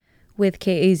With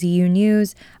KAZU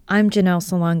News, I'm Janelle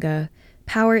Salonga.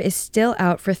 Power is still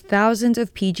out for thousands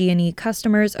of PG&E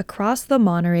customers across the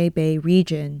Monterey Bay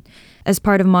region. As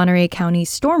part of Monterey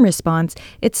County's storm response,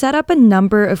 it set up a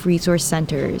number of resource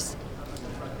centers.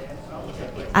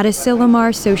 At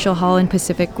Asilomar Social Hall in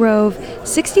Pacific Grove,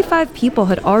 65 people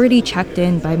had already checked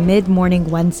in by mid-morning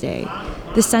Wednesday.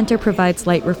 The center provides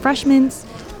light refreshments,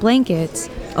 blankets,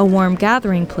 a warm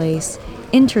gathering place,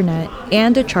 internet,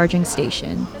 and a charging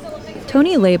station.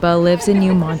 Tony Leba lives in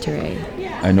New Monterey.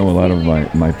 I know a lot of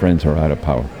my friends are out of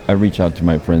power. I reach out to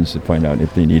my friends to find out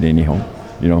if they need any help,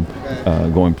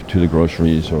 going to the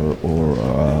groceries or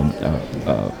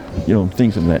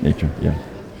things of that nature, yeah.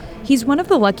 He's one of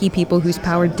the lucky people whose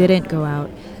power didn't go out,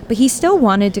 but he still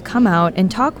wanted to come out and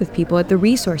talk with people at the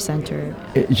resource center.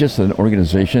 It's just an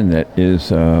organization that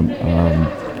is,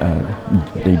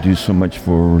 they do so much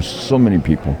for so many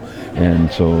people,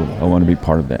 and so I want to be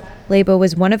part of that. Lebo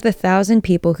was one of the 1,000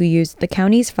 people who used the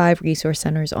county's 5 resource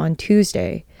centers on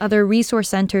Tuesday. Other resource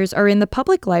centers are in the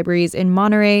public libraries in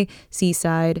Monterey,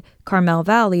 Seaside, Carmel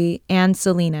Valley, and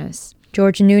Salinas.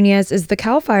 George Nunez is the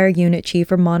CAL FIRE unit chief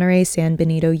for Monterey San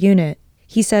Benito unit.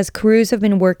 He says crews have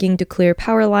been working to clear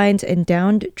power lines and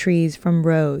downed trees from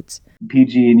roads.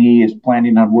 PG&E is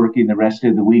planning on working the rest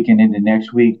of the week and into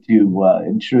next week to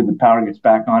ensure the power gets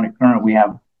back on. At current, we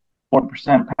have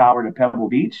 4% power to Pebble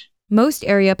Beach. Most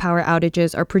area power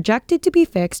outages are projected to be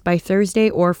fixed by Thursday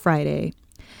or Friday.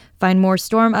 Find more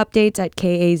storm updates at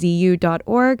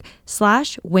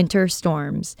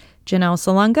kazu.org/winterstorms. Janelle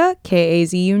Salonga,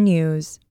 KAZU News.